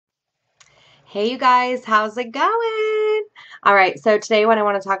Hey you guys, how's it going? All right, so today what I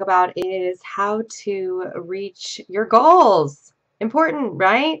want to talk about is how to reach your goals. Important,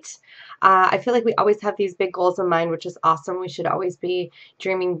 right? I feel like we always have these big goals in mind, which is awesome. We should always be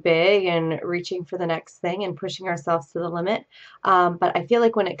dreaming big and reaching for the next thing and pushing ourselves to the limit. But I feel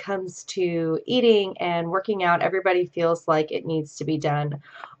like when it comes to eating and working out, everybody feels like it needs to be done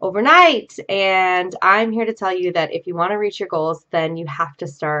overnight. And I'm here to tell you that if you want to reach your goals, then you have to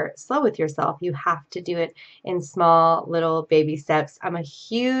start slow with yourself. You have to do it in small little baby steps. I'm a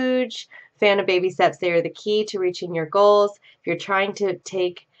huge fan of baby steps. They are the key to reaching your goals. If you're trying to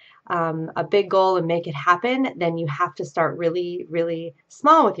take a big goal and make it happen, then you have to start really, really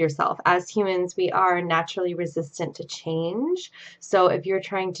small with yourself. As humans, we are naturally resistant to change. So if you're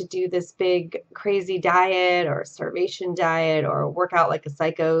trying to do this big, crazy diet or starvation diet or work out like a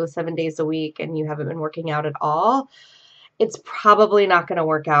psycho 7 days a week and you haven't been working out at all, it's probably not going to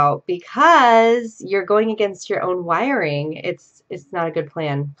work out because you're going against your own wiring. It's not a good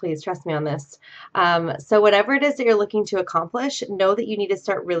plan. Please trust me on this. So whatever it is that you're looking to accomplish, know that you need to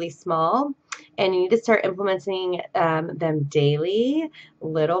start really small and you need to start implementing them daily,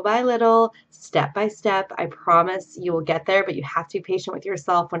 little by little, step by step. I promise you will get there, but you have to be patient with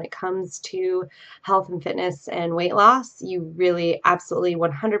yourself when it comes to health and fitness and weight loss. You really absolutely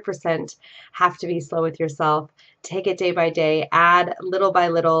 100% have to be slow with yourself. Take it day by day, add little by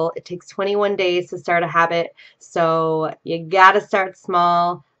little. It takes 21 days to start a habit, so you got to start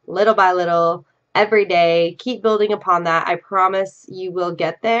small, little by little, every day. Keep building upon that. I promise you will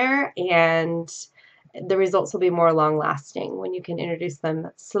get there, and the results will be more long lasting when you can introduce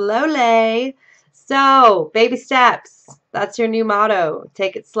them slowly. So, baby steps. That's your new motto.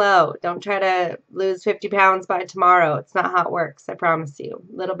 Take it slow. Don't try to lose 50 pounds by tomorrow. It's not how it works. I promise you.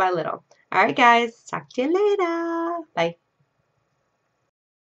 Little by little. All right, guys. Talk to you later. Bye.